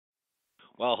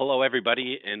Well, hello,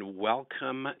 everybody, and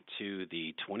welcome to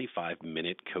the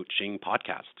 25-minute coaching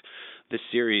podcast. This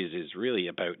series is really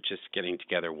about just getting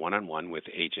together one-on-one with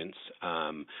agents,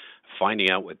 finding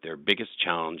out what their biggest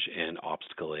challenge and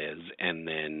obstacle is, and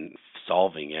then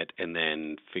solving it, and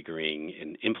then figuring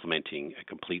and implementing a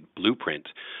complete blueprint.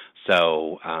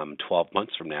 So 12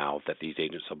 months from now, that these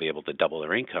agents will be able to double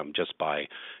their income just by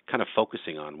kind of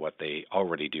focusing on what they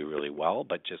already do really well,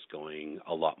 but just going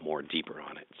a lot more deeper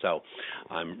on it. So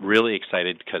I'm really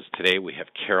excited because today we have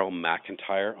Carole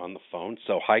McIntyre on the phone.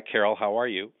 So hi, Carole. How are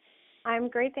you? I'm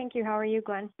great, thank you. How are you,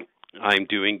 Glenn? I'm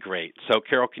doing great. So,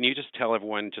 Carole, can you just tell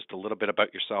everyone just a little bit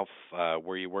about yourself,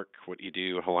 where you work, what you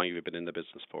do, how long you've been in the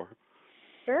business for?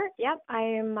 Sure. Yep.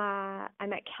 I'm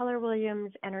at Keller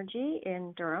Williams Energy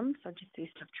in Durham, so just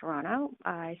east of Toronto.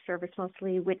 I service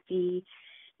mostly Whitby,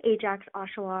 Ajax,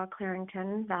 Oshawa,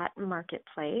 Clarington, that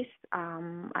marketplace.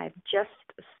 I've just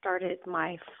started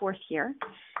my fourth year.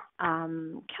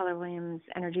 Keller Williams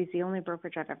Energy is the only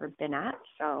brokerage I've ever been at,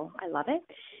 so I love it.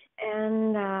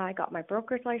 And I got my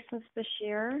broker's license this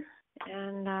year,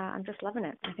 and I'm just loving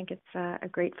it. I think it's a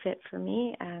great fit for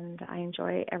me, and I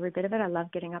enjoy every bit of it. I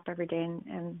love getting up every day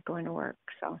and going to work,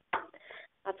 so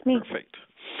that's me. Perfect.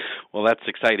 Well, that's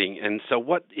exciting. And so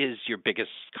what is your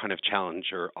biggest kind of challenge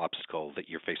or obstacle that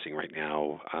you're facing right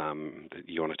now that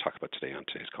you want to talk about today on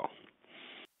today's call?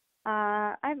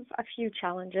 I have a few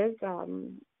challenges.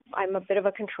 I'm a bit of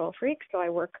a control freak, so I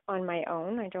work on my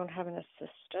own. I don't have an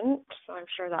assistant, so I'm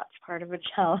sure that's part of a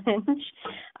challenge.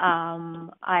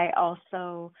 I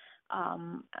also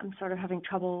I'm sort of having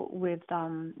trouble with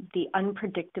the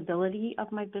unpredictability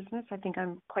of my business. I think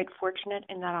I'm quite fortunate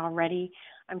in that already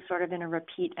I'm sort of in a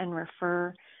repeat and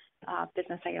refer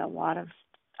business. I get a lot of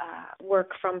work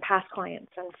from past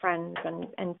clients and friends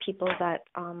and people that,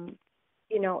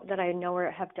 that I know or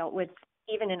have dealt with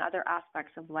even in other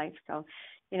aspects of life. So,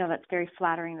 that's very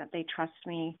flattering that they trust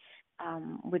me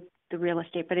with the real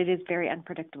estate, but it is very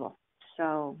unpredictable.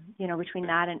 So, between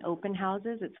that and open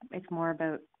houses, it's more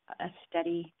about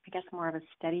more of a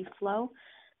steady flow.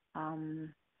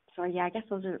 So yeah, I guess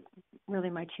those are really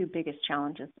my two biggest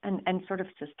challenges and sort of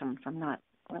systems. I'm not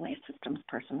really a systems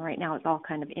person. Right now it's all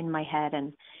kind of in my head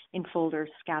and in folders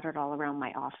scattered all around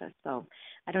my office. So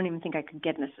I don't even think I could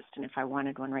get an assistant if I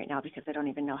wanted one right now because I don't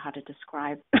even know how to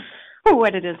describe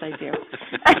what it is I do.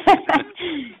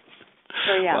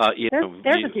 So yeah, well,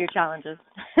 there's a few challenges.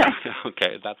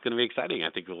 Okay, that's going to be exciting. I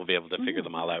think we'll be able to figure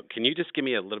them all out. Can you just give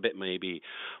me a little bit maybe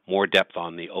more depth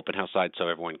on the open house side so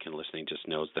everyone can listening just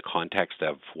knows the context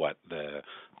of what the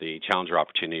challenge or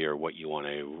opportunity or what you want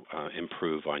to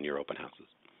improve on your open houses?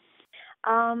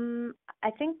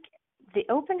 I think the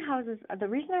open houses, the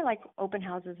reason I like open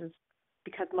houses is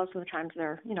because most of the times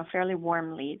they're, fairly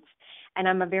warm leads, and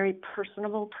I'm a very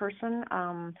personable person.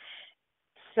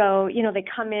 So, they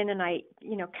come in and I,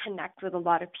 connect with a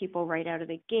lot of people right out of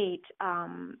the gate.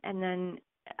 And then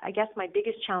I guess my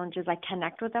biggest challenge is I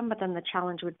connect with them, but then the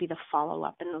challenge would be the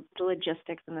follow-up and the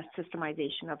logistics and the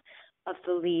systemization of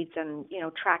the leads and,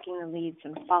 tracking the leads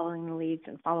and following the leads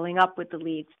and following up with the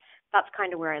leads. That's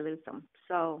kind of where I lose them.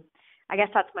 So I guess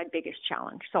that's my biggest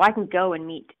challenge. So I can go and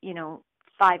meet,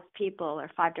 5 people or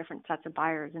 5 different sets of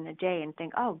buyers in a day and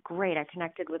think, oh, great, I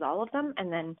connected with all of them.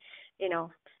 And then,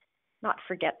 not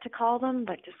forget to call them,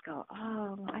 but just go,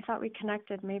 oh, I thought we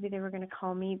connected. Maybe they were going to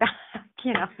call me back, So,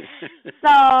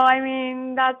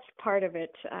 that's part of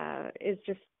it, is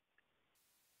just,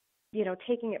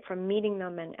 taking it from meeting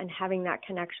them and having that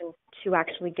connection to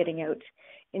actually getting out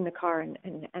in the car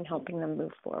and helping them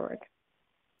move forward.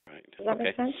 Right. Does that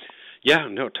make sense? Yeah,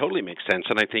 no, it totally makes sense.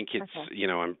 And I think it's,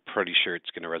 I'm pretty sure it's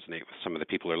going to resonate with some of the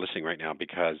people who are listening right now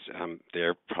because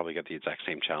they're probably got the exact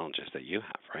same challenges that you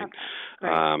have, right? Okay.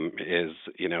 Right.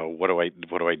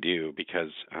 What do I do?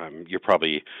 Because you're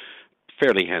probably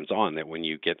fairly hands-on that when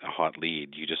you get a hot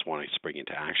lead, you just want to spring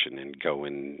into action and go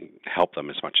and help them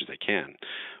as much as they can.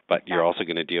 But you're also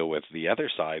going to deal with the other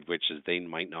side, which is they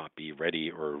might not be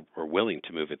ready or willing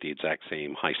to move at the exact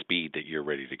same high speed that you're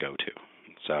ready to go to.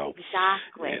 So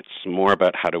exactly. It's more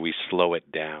about how do we slow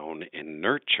it down and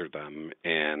nurture them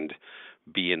and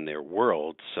be in their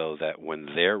world so that when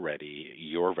they're ready,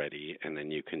 you're ready, and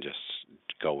then you can just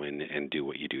go in and do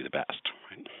what you do the best.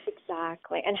 Right?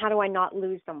 Exactly. And how do I not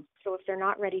lose them? So if they're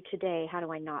not ready today, how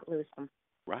do I not lose them?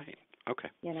 Right. Okay.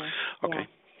 Okay. Yeah.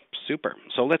 Super.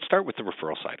 So let's start with the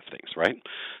referral side of things, right?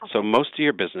 Okay. So most of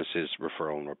your business is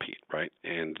referral and repeat, right?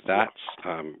 And that's,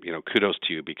 kudos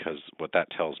to you because what that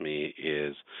tells me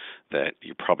is that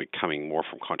you're probably coming more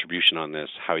from contribution on this,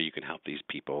 how you can help these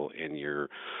people, and you're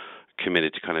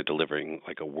committed to kind of delivering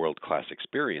like a world-class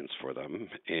experience for them.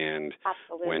 And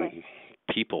Absolutely. when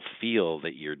people feel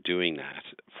that you're doing that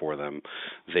for them,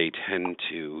 they tend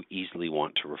to easily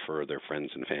want to refer their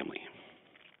friends and family.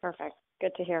 Perfect.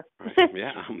 Good to hear. Right.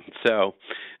 Yeah. So,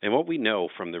 and what we know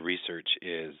from the research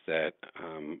is that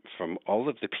from all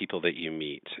of the people that you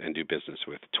meet and do business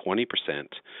with, 20%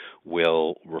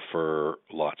 will refer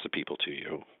lots of people to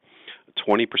you.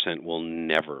 20% will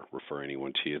never refer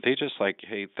anyone to you. They just like,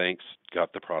 hey, thanks,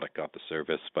 got the product, got the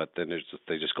service, but then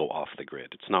they just go off the grid.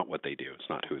 It's not what they do. It's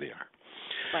not who they are.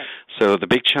 Right. So the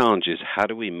big challenge is how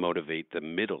do we motivate the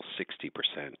middle 60%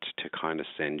 to kind of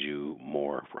send you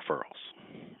more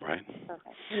referrals, right?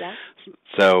 Perfect. Yeah.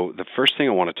 So the first thing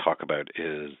I want to talk about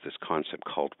is this concept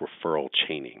called referral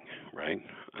chaining, right?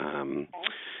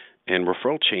 And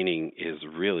referral chaining is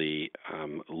really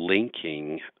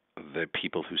linking the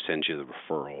people who send you the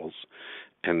referrals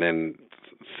and then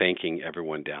thanking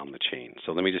everyone down the chain.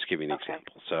 So let me just give you an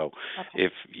example. So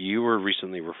if you were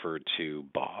recently referred to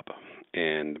Bob,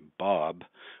 and Bob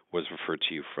was referred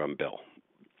to you from Bill,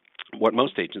 what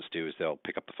most agents do is they'll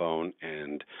pick up the phone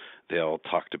and they'll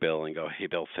talk to Bill and go, hey,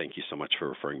 Bill, thank you so much for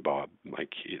referring Bob. Like,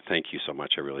 thank you so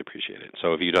much. I really appreciate it.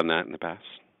 So have you done that in the past?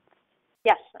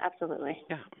 Yes, absolutely.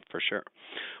 Yeah, for sure.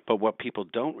 But what people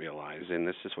don't realize, and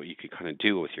this is what you could kind of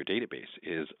do with your database,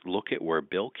 is look at where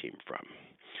Bill came from.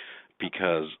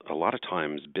 Because a lot of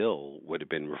times Bill would have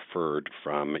been referred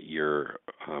from your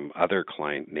other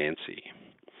client, Nancy.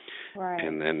 Right.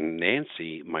 And then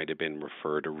Nancy might have been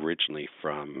referred originally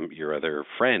from your other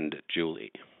friend,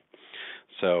 Julie.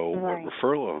 So what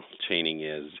referral chaining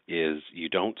is you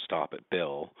don't stop at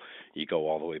Bill, you go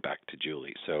all the way back to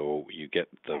Julie. So you get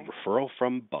the referral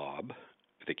from Bob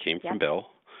that came from Bill.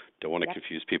 Don't want to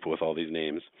confuse people with all these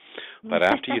names. But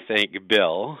after you thank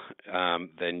Bill,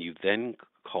 then you then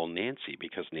call Nancy,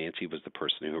 because Nancy was the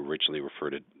person who originally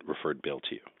referred Bill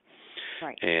to you.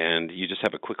 Right. And you just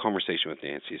have a quick conversation with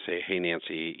Nancy. Say, hey,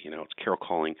 Nancy, it's Carole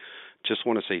calling. Just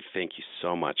want to say thank you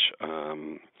so much.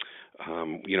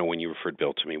 When you referred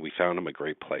Bill to me, we found him a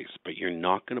great place. But you're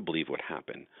not going to believe what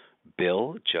happened.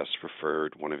 Bill just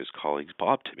referred one of his colleagues,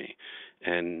 Bob, to me.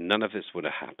 And none of this would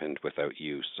have happened without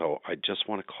you. So I just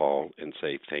want to call and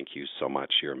say thank you so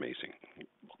much. You're amazing.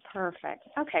 Perfect.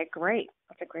 Okay, great.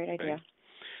 That's a great idea.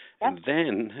 Right. And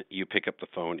then you pick up the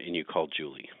phone and you call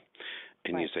Julie.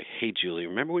 And you say, hey, Julie,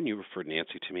 remember when you referred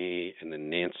Nancy to me, and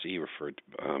then Nancy referred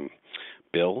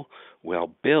Bill?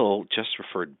 Well, Bill just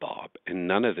referred Bob, and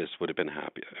none of this would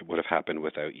have happened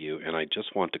without you. And I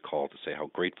just want to call to say how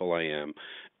grateful I am,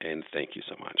 and thank you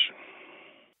so much.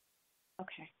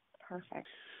 Okay, perfect.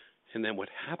 And then what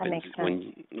happens is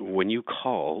when you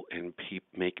call and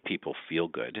make people feel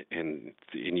good, and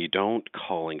you don't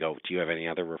call and go, do you have any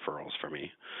other referrals for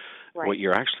me? Right. What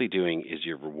you're actually doing is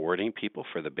you're rewarding people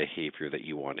for the behavior that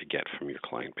you want to get from your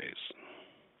client base.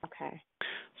 Okay.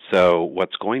 So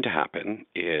what's going to happen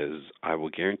is I will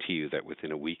guarantee you that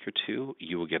within a week or two,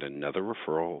 you will get another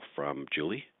referral from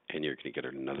Julie, and you're going to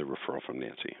get another referral from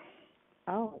Nancy.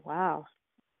 Oh, wow.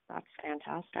 That's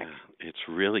fantastic. Yeah, it's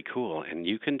really cool. And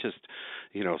you can just,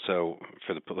 so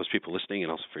for those people listening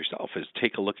and also for yourself, is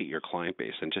take a look at your client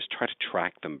base and just try to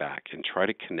track them back and try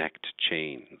to connect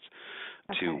chains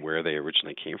to where they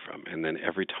originally came from. And then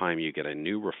every time you get a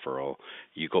new referral,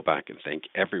 you go back and thank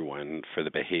everyone for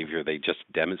the behavior they just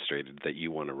demonstrated that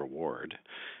you want to reward.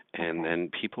 And then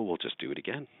people will just do it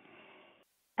again.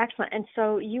 Excellent. And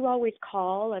so you always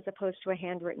call as opposed to a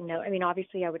handwritten note. I mean,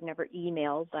 obviously I would never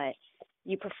email, but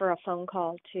you prefer a phone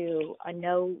call to a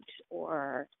note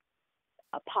or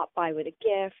a pop by with a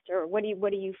gift, or what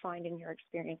do you find in your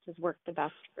experiences work the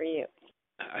best for you?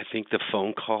 I think the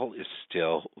phone call is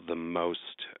still the most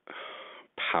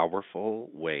powerful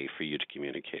way for you to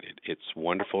communicate it. It's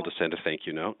wonderful to send a thank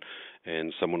you note,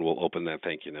 and someone will open that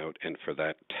thank you note, and for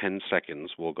that 10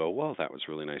 seconds we'll go, well, that was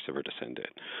really nice of her to send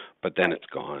it. But then it's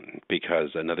gone because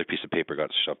another piece of paper got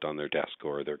shoved on their desk,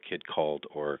 or their kid called,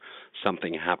 or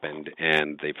something happened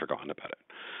and they've forgotten about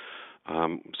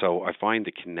it. So I find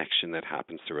the connection that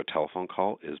happens through a telephone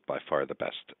call is by far the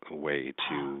best way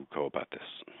to go about this.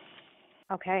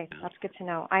 Okay, that's good to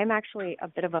know. I'm actually a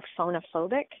bit of a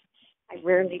phone-phobic. I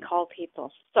rarely call people.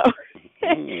 So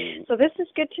so this is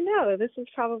good to know. This is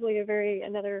probably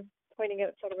pointing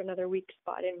out sort of another weak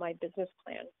spot in my business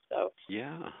plan. So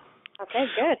yeah. Okay,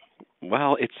 good.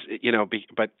 Well,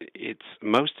 but it's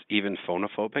most even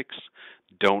phonophobics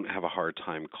don't have a hard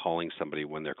time calling somebody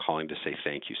when they're calling to say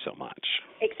thank you so much.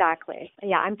 Exactly.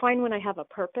 Yeah, I'm fine when I have a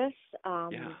purpose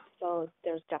Yeah. So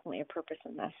there's definitely a purpose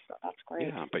in this. So that's great.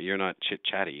 Yeah, but you're not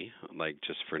chit-chatty, like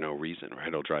just for no reason, right?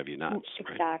 It'll drive you nuts,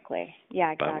 right? Exactly.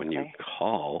 Yeah, But when you exactly.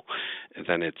 call,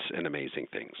 then it's an amazing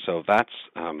thing. So that's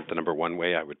the number one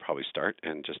way I would probably start,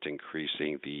 and just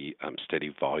increasing the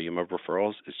steady volume of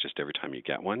referrals is just every time you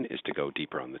get one is to go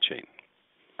deeper on the chain.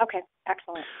 Okay,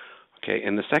 excellent. Okay,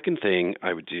 and the second thing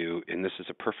I would do, and this is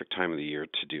a perfect time of the year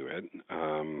to do it.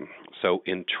 So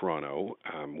in Toronto,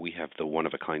 we have the One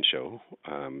of a Kind show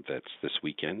that's this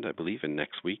weekend, I believe, and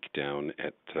next week down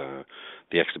at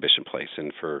the exhibition place.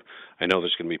 And I know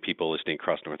there's going to be people listening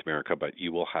across North America, but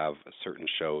you will have certain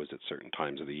shows at certain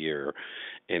times of the year,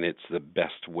 and it's the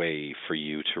best way for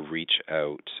you to reach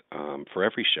out for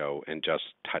every show and just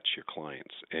touch your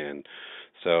clients. And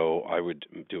so I would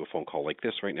do a phone call like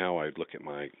this right now. I'd look at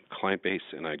my client base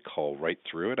and I'd call right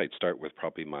through it. I'd start with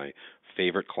probably my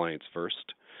favorite clients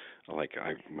first, like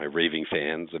my raving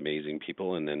fans, amazing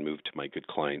people, and then move to my good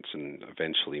clients and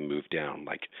eventually move down.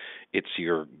 Like, it's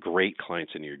your great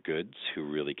clients and your goods who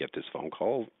really get this phone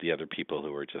call. The other people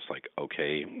who are just like,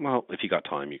 okay, well, if you got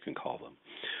time, you can call them.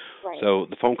 Right. So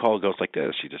the phone call goes like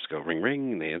this. You just go ring,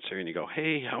 ring, and they answer, and you go,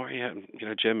 hey, how are you?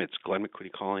 Jim, it's Glenn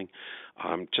McQuitty calling.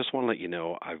 Just want to let you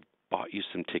know I've bought you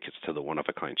some tickets to the One of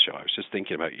a Kind show. I was just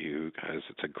thinking about you guys.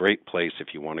 It's a great place if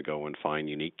you want to go and find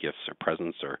unique gifts or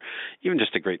presents, or even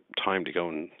just a great time to go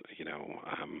and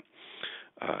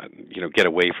get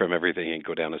away from everything and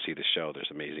go down to see the show.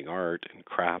 There's amazing art and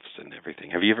crafts and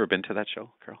everything. Have you ever been to that show,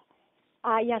 Carole?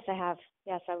 Yes, I have.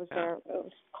 Yes, I was Yeah. there. It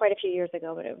was quite a few years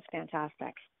ago, but it was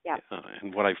fantastic. Yeah.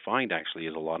 And what I find actually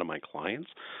is a lot of my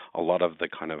clients, a lot of the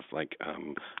kind of like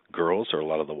girls or a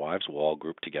lot of the wives will all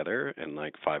group together, and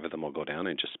like 5 of them will go down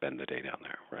and just spend the day down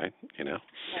there, right? And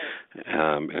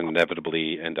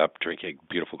inevitably end up drinking a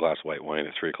beautiful glass of white wine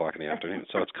at 3:00 in the afternoon.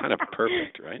 So it's kind of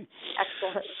perfect, right?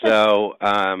 Excellent. So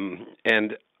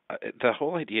the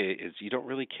whole idea is you don't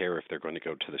really care if they're going to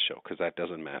go to the show, because that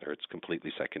doesn't matter. It's completely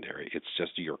secondary. It's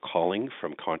just you're calling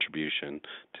from contribution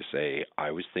to say,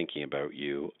 I was thinking about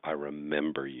you, I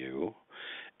remember you,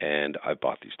 and I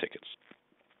bought these tickets.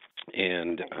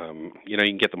 And you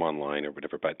can get them online or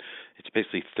whatever, but it's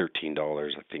basically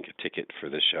 $13, I think, a ticket for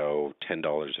the show,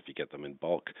 $10 if you get them in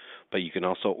bulk. But you can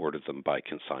also order them by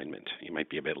consignment. You might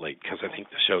be a bit late because I think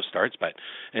the show starts,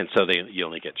 and so you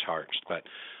only get charged. But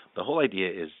the whole idea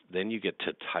is then you get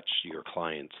to touch your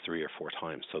clients 3 or 4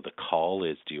 times. So the call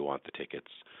is, do you want the tickets?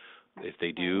 If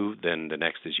they do, then the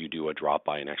next is you do a drop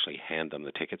by and actually hand them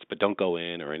the tickets, but don't go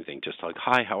in or anything. Just like,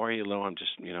 hi, how are you? Hello, I'm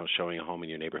just showing a home in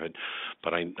your neighborhood,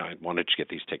 but I wanted to get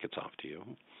these tickets off to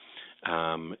you.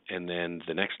 And then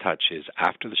the next touch is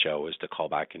after the show is to call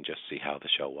back and just see how the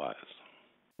show was.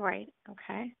 Right.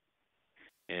 Okay.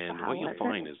 And So what you'll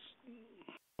find is,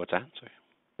 what's that? Sorry.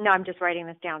 No, I'm just writing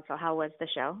this down. So how was the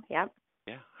show? Yep.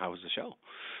 Yeah, how was the show?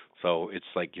 So it's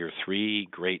like your 3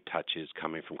 great touches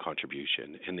coming from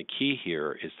contribution. And the key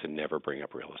here is to never bring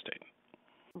up real estate.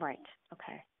 Right.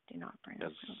 Okay. Do not bring up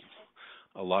real estate.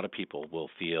 A lot of people will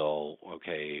feel,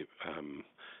 okay,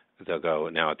 they'll go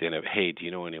now at the end of, hey, do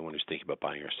you know anyone who's thinking about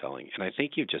buying or selling? And I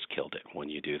think you just killed it when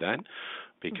you do that,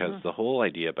 because the whole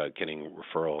idea about getting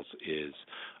referrals is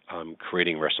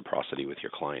creating reciprocity with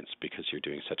your clients, because you're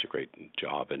doing such a great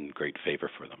job and great favor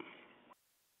for them.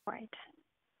 Right.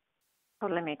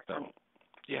 Totally makes sense.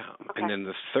 Yeah. Okay. And then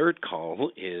the third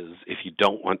call is, if you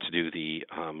don't want to do the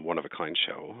One of a Kind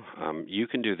show, you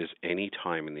can do this any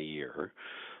time in the year.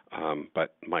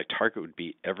 But my target would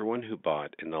be everyone who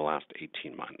bought in the last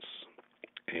 18 months.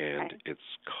 And it's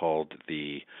called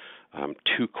the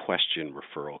 2-question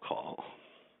referral call.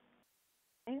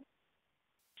 Okay.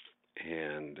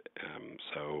 And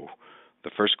so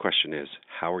the first question is,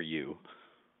 how are you?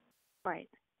 Right.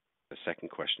 The second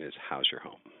question is, how's your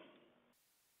home?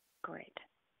 Great.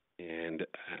 And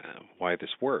why this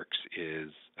works is,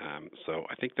 so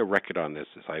I think the record on this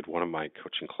is I had one of my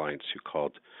coaching clients who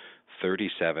called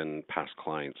 37 past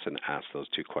clients and asked those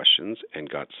 2 questions and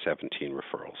got 17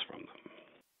 referrals from them.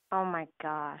 Oh, my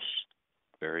gosh.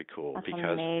 Very cool. That's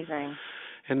amazing.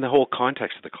 And the whole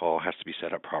context of the call has to be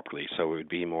set up properly. So it would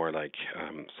be more like,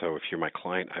 so if you're my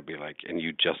client, I'd be like, and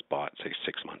you just bought, say,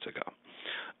 6 months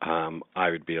ago, I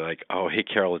would be like, oh, hey,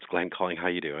 Carole, it's Glenn calling. How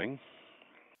you doing?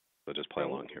 So just play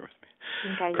along here with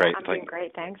me. Okay, great. Yeah, I'm doing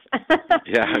great, thanks.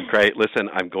 Yeah, great. Listen,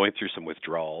 I'm going through some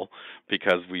withdrawal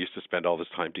because we used to spend all this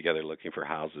time together looking for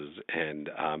houses, and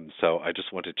so I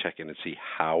just want to check in and see,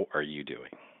 how are you doing?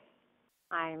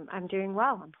 I'm doing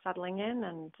well. I'm settling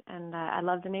in, and I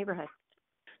love the neighborhood.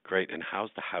 Great. And how's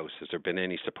the house? Has there been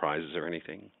any surprises or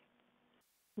anything?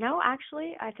 No,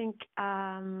 actually, I think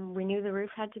we knew the roof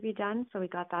had to be done, so we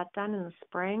got that done in the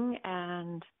spring,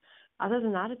 and other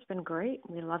than that, it's been great.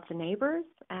 We love the neighbors,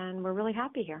 and we're really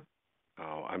happy here.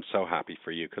 Oh, I'm so happy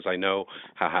for you because I know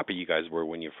how happy you guys were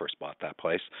when you first bought that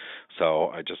place. So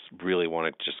I just really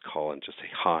wanted to just call and just say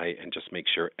hi and just make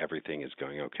sure everything is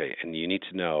going okay. And you need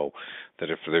to know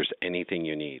that if there's anything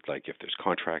you need, like if there's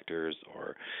contractors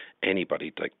or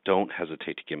anybody, like don't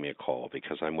hesitate to give me a call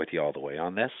because I'm with you all the way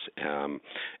on this.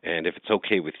 And if it's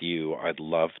okay with you, I'd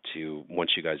love to,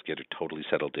 once you guys get it totally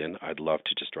settled in, I'd love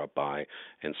to just drop by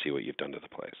and see what you've done to the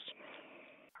place.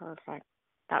 Perfect.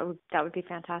 That would be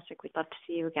fantastic. We'd love to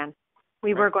see you again.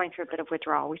 We Right. were going through a bit of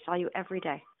withdrawal. We saw you every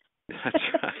day.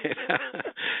 That's right.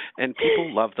 And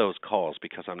people love those calls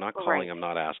because I'm not calling, Right. I'm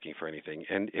not asking for anything.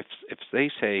 And if they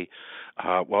say,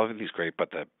 well, everything's great, but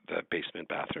the basement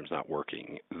bathroom's not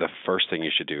working, the first thing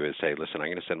you should do is say, listen, I'm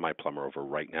going to send my plumber over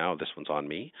right now. This one's on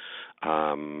me.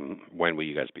 When will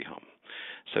you guys be home?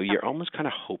 So you're almost kind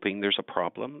of hoping there's a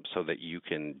problem so that you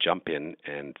can jump in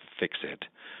and fix it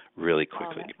really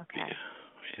quickly. Oh, okay.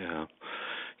 Yeah.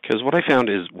 Because what I found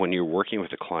is when you're working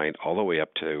with a client all the way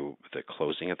up to the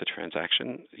closing of the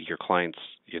transaction, your clients,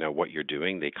 what you're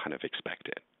doing, they kind of expect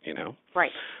it.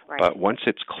 Right. But once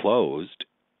it's closed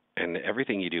and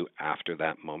everything you do after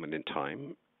that moment in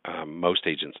time, most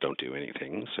agents don't do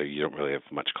anything, so you don't really have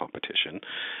much competition.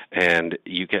 And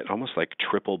you get almost like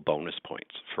triple bonus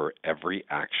points for every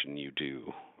action you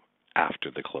do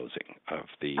after the closing of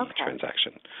the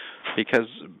transaction, because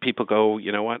people go,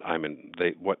 you know what,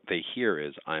 what they hear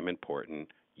is I'm important,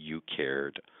 you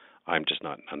cared, I'm just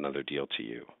not another deal to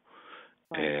you.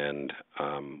 Right. And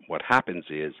what happens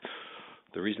is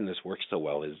the reason this works so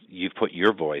well is you've put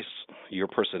your voice, your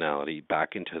personality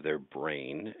back into their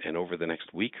brain, and over the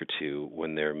next week or two,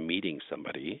 when they're meeting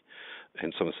somebody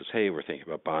and someone says, hey, we're thinking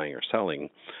about buying or selling,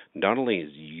 not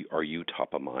only are you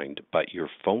top of mind, but your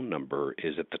phone number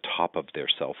is at the top of their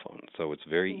cell phone. So it's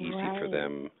very easy for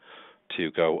them to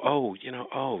go, you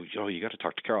got to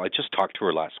talk to Carole. I just talked to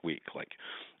her last week,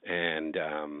 and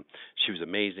she was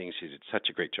amazing. She did such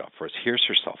a great job for us. Here's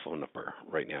her cell phone number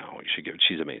right now. You should give it.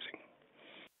 She's amazing.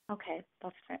 Okay,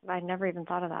 I never even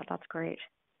thought of that. That's great.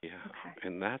 Yeah, okay.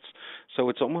 And so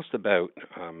it's almost about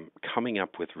coming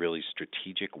up with really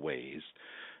strategic ways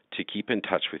to keep in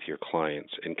touch with your clients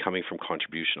and coming from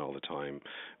contribution all the time,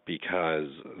 because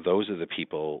those are the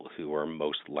people who are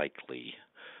most likely,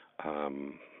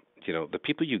 the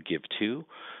people you give to,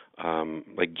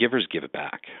 like givers give it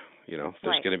back.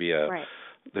 There's going to be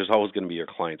there's always going to be your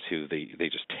clients who they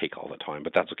just take all the time,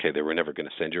 but that's okay. They were never going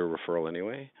to send you a referral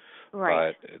anyway.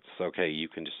 Right. But it's okay. You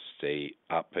can just stay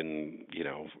up and,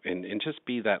 and just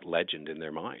be that legend in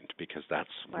their mind, because that's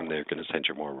when they're going to send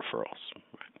you more referrals.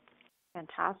 Right.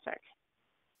 Fantastic.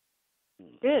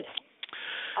 Good.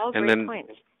 All great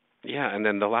points. Yeah, and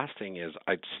then the last thing is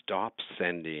I'd stop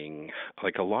sending,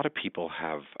 like a lot of people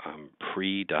have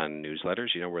pre-done newsletters,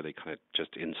 where they kind of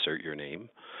just insert your name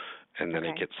and then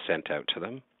it gets sent out to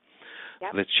them.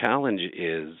 Yep. The challenge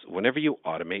is whenever you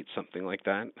automate something like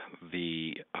that,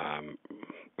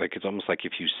 it's almost like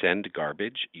if you send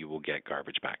garbage, you will get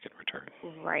garbage back in return.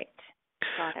 Right.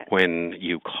 Got it. When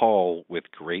you call with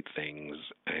great things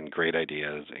and great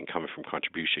ideas and coming from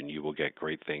contribution, you will get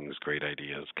great things, great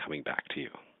ideas coming back to you.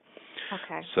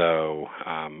 Okay. So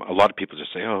a lot of people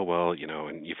just say, oh, well,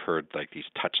 and you've heard like these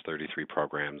Touch 33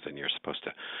 programs and you're supposed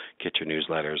to get your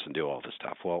newsletters and do all this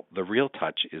stuff. Well, the real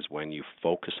touch is when you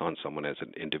focus on someone as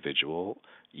an individual,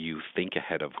 you think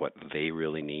ahead of what they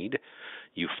really need,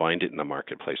 you find it in the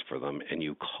marketplace for them, and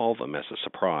you call them as a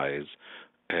surprise,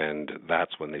 and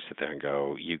that's when they sit there and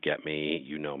go, you get me,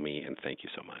 you know me, and thank you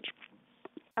so much.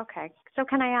 Okay. So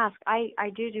can I ask, I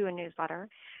do a newsletter.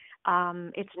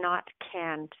 It's not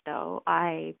canned, though.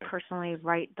 I personally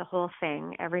write the whole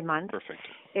thing every month. Perfect.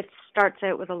 It starts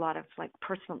out with a lot of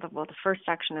personal. Well, the first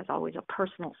section is always a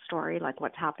personal story, like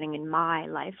what's happening in my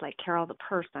life, like Carole the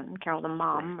person, Carole the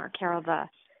mom, or Carole the,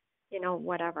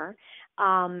 whatever.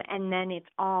 And then it's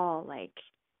all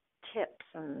tips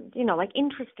and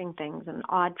interesting things and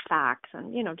odd facts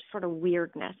and just sort of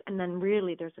weirdness. And then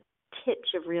really there's a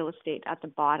titch of real estate at the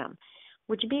bottom.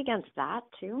 Would you be against that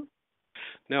too?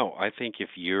 No, I think if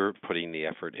you're putting the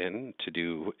effort in to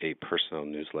do a personal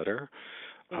newsletter,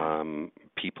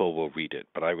 people will read it.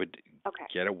 But I would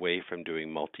get away from doing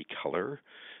multicolor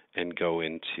and go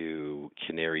into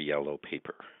canary yellow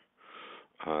paper.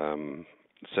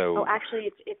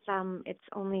 Actually, it's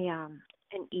only an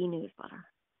e-newsletter.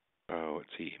 Oh,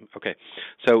 it's E. Okay.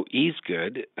 So E's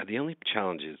good. The only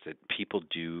challenge is that people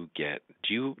do get,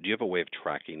 do you have a way of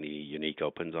tracking the unique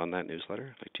opens on that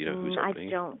newsletter? Do you know who's opening?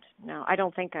 I don't. No, I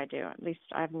don't think I do. At least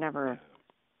I've never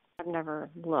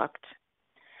looked.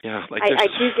 Yeah. I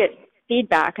do get,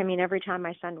 feedback. I mean, every time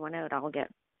I send one out, I'll get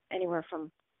anywhere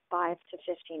from 5 to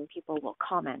 15 people will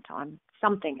comment on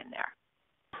something in there.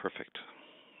 Perfect.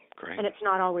 Great. And it's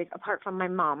not always, apart from my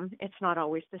mom, it's not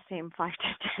always the same 5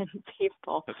 to 10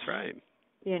 people. That's right.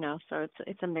 You know, so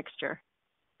it's a mixture.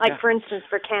 Like, for instance,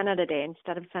 for Canada Day,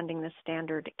 instead of sending the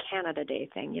standard Canada Day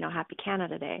thing, you know, Happy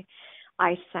Canada Day,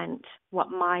 I sent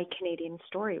what my Canadian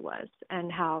story was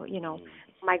and how, you know,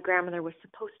 my grandmother was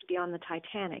supposed to be on the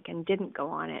Titanic and didn't go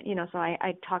on it. You know, so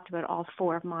I talked about all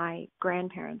 4 of my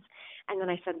grandparents. And then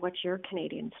I said, what's your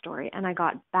Canadian story? And I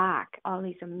got back all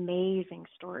these amazing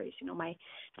stories. You know, my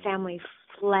family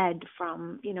fled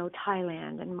from, you know,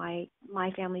 Thailand, and my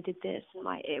family did this. And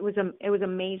it was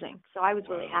amazing. So I was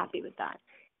really happy with that.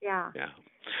 Yeah. Yeah.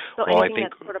 So well, anything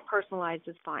that's sort of personalized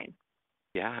is fine.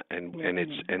 Yeah, and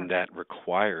that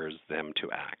requires them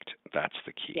to act. That's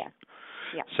the key. Yeah.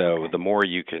 Yeah. So the more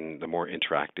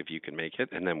interactive you can make it,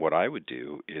 and then what I would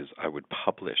do is I would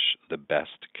publish the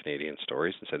best Canadian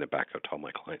stories and send it back out to all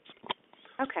my clients.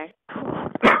 Okay.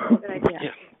 Good idea.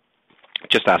 Yeah.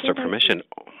 Just ask their permission,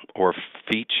 or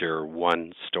feature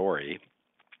one story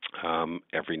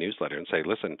every newsletter and say,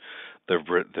 listen, the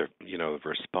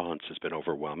response has been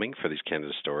overwhelming for these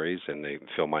Canada stories, and they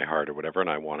fill my heart or whatever, and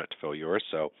I want it to fill yours.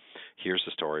 So here's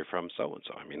the story from so and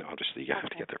so. I mean, obviously you have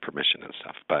to get their permission and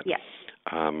stuff, but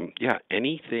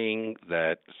anything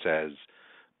that says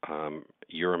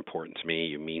you're important to me,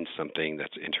 you mean something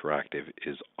that's interactive,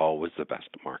 is always the best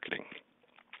marketing.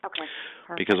 Okay.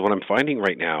 Perfect. Because what I'm finding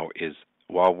right now is,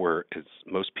 while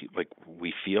most people, like,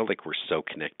 we feel like we're so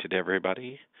connected to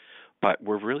everybody, but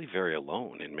we're really very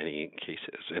alone in many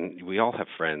cases. And we all have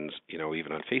friends, you know,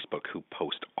 even on Facebook, who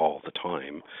post all the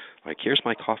time, like, here's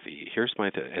my coffee, here's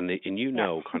my and you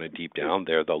know, kind of deep down,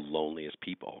 they're the loneliest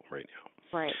people right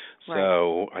now. Right.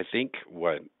 So I think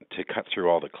to cut through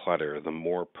all the clutter, the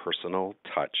more personal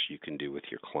touch you can do with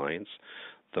your clients,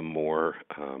 the more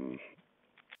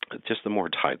just the more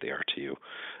tied they are to you.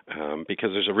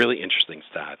 Because there's a really interesting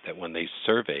stat that when they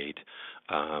surveyed,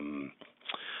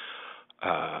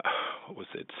 what was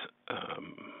it?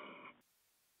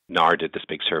 NAR did this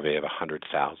big survey of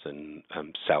 100,000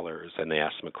 sellers, and they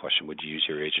asked them a question, would you use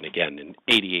your agent again? And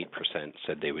 88%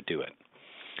 said they would do it.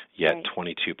 Yet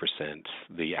 22%,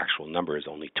 the actual number is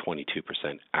only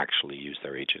 22% actually use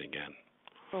their agent again.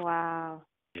 Wow.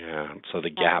 Yeah, so the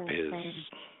gap is,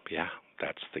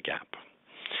 that's the gap.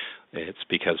 It's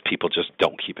because people just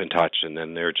don't keep in touch, and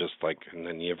then they're just like, and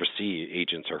then you ever see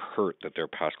agents are hurt that their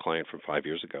past client from 5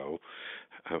 years ago,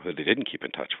 who they didn't keep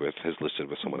in touch with, is listed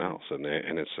with someone else, and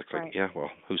it's like, yeah, well,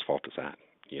 whose fault is that?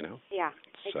 You know? Yeah,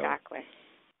 exactly.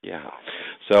 Yeah.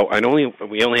 So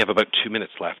we only have about 2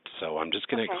 minutes left, so I'm just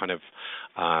going to kind of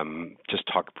just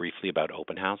talk briefly about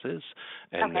open houses,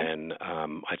 and then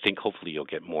I think hopefully you'll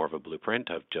get more of a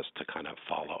blueprint of just to kind of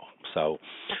follow. So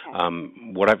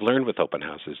what I've learned with open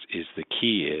houses is the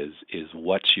key is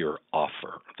what's your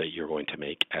offer that you're going to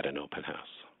make at an open house.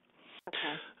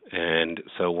 Okay. And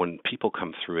so when people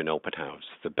come through an open house,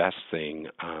 the best thing,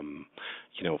 I'm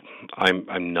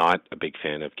not a big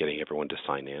fan of getting everyone to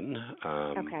sign in.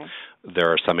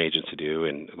 There are some agents who do,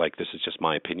 and like, this is just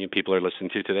my opinion people are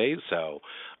listening to today. So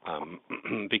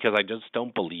because I just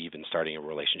don't believe in starting a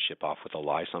relationship off with a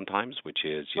lie sometimes, which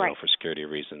is, you know, for security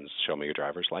reasons, show me your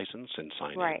driver's license and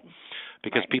sign in.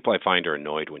 Because people, I find, are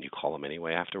annoyed when you call them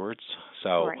anyway afterwards.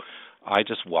 So I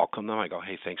just welcome them. I go,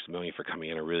 hey, thanks a million for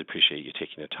coming in. I really appreciate you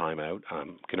taking the time out.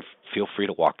 I'm going to feel free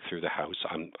to walk through the house.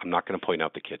 I'm not going to point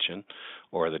out the kitchen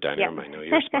or the dining room. I know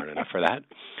you're smart enough for that.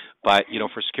 But, you know,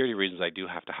 for security reasons, I do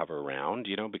have to have her around,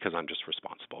 you know, because I'm just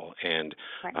responsible. And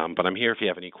but I'm here if you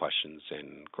have any questions,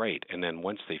 and great. And then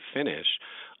once they finish,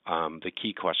 the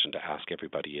key question to ask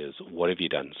everybody is, what have you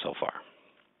done so far?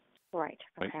 Right.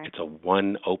 It's a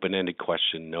one open-ended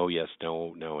question, no yes,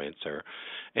 no answer.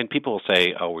 And people will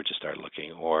say, oh, we just started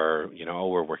looking, or, you know, oh,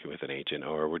 we're working with an agent,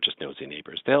 or we're just nosy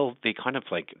neighbors. They kind of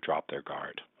like drop their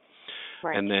guard.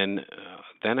 And then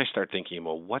I start thinking,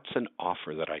 well, what's an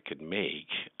offer that I could make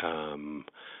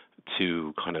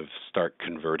to kind of start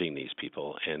converting these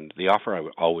people? And the offer I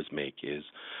would always make is,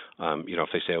 if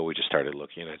they say, oh, we just started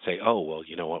looking, I'd say, oh, well,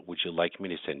 you know what, would you like me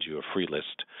to send you a free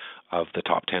list of the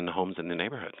top 10 homes in the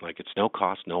neighborhood? Like, it's no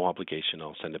cost, no obligation.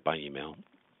 I'll send it by email.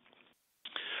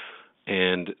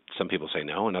 And some people say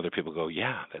no, and other people go,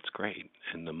 yeah, that's great.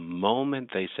 And the moment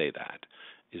they say that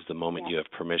is the moment you have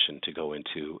permission to go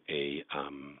into a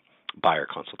buyer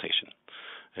consultation.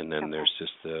 And then there's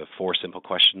just the 4 simple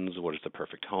questions. What is the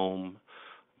perfect home,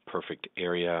 perfect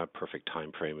area, perfect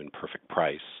time frame, and perfect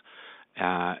price?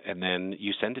 and then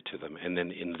you send it to them. And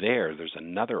then in there's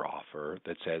another offer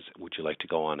that says, would you like to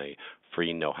go on a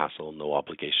free, no hassle, no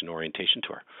obligation orientation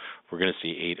tour? We're going to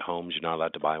see 8 homes. You're not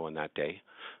allowed to buy one that day.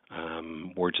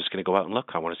 We're just going to go out and look.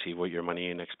 I want to see what your money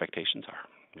and expectations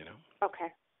are, you know? Okay.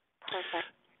 Perfect.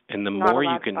 And the Not more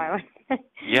allowed you to can, buy one.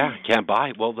 yeah, can't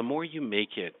buy. Well, the more you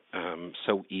make it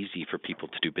so easy for people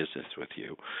to do business with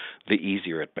you, the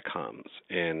easier it becomes.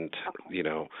 And Okay. you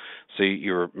know, so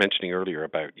you were mentioning earlier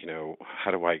about, you know,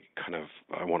 how do I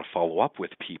I want to follow up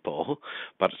with people,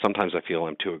 but sometimes I feel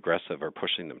I'm too aggressive or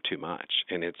pushing them too much.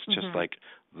 And it's just Mhm. like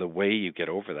the way you get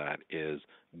over that is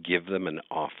give them an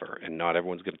offer, and not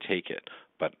everyone's going to take it,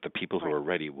 but the people who Right. are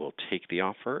ready will take the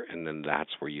offer, and then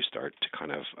that's where you start to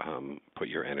kind of put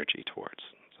your energy towards.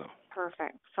 So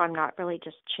Perfect. So I'm not really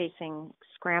just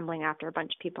scrambling after a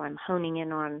bunch of people. I'm honing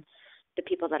in on the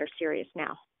people that are serious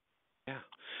now. yeah,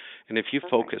 and if you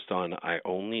Perfect. focused on I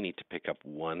only need to pick up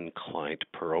one client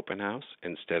per open house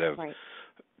instead of Right.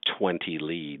 20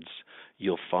 leads,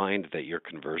 you'll find that your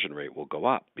conversion rate will go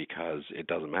up because it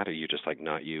doesn't matter. You're just like,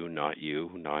 not you, not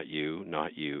you, not you,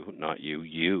 not you, not you,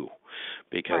 you.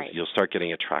 Because Right. you'll start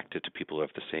getting attracted to people who have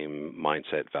the same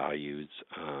mindset, values.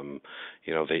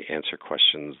 You know, they answer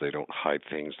questions, they don't hide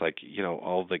things. Like, you know,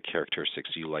 all the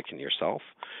characteristics you like in yourself,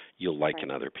 you'll like in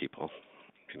Right. other people,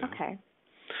 you know. Okay.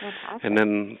 And Fantastic.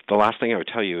 then the last thing I would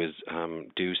tell you is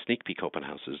do sneak peek open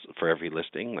houses for every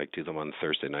listing. Like do them on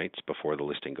Thursday nights before the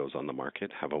listing goes on the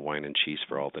market. Have a wine and cheese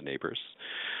for all the neighbors.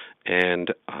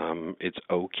 And it's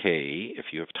okay if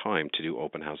you have time to do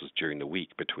open houses during the week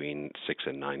between 6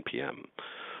 and 9 p.m.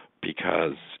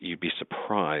 because you'd be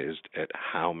surprised at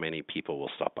how many people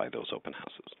will stop by those open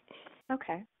houses.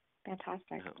 Okay.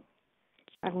 Fantastic. Yeah.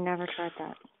 I've never tried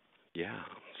that. Yeah.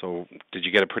 So did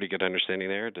you get a pretty good understanding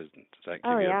there? Does that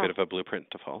Oh give you a yeah. bit of a blueprint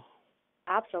to follow?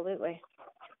 Absolutely.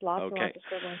 Lots and Okay. lots of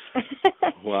good ones.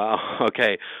 Wow.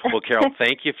 Okay. Well, Carole,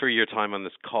 thank you for your time on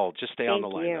this call. Just stay on the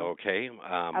Thank line, you. though, okay?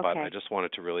 But I Okay. just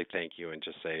wanted to really thank you and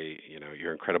just say, you know,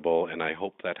 you're incredible, and I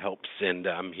hope that helps. And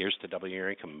here's to doubling your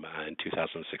income in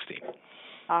 2016.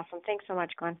 Awesome. Thanks so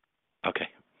much, Glenn. Okay.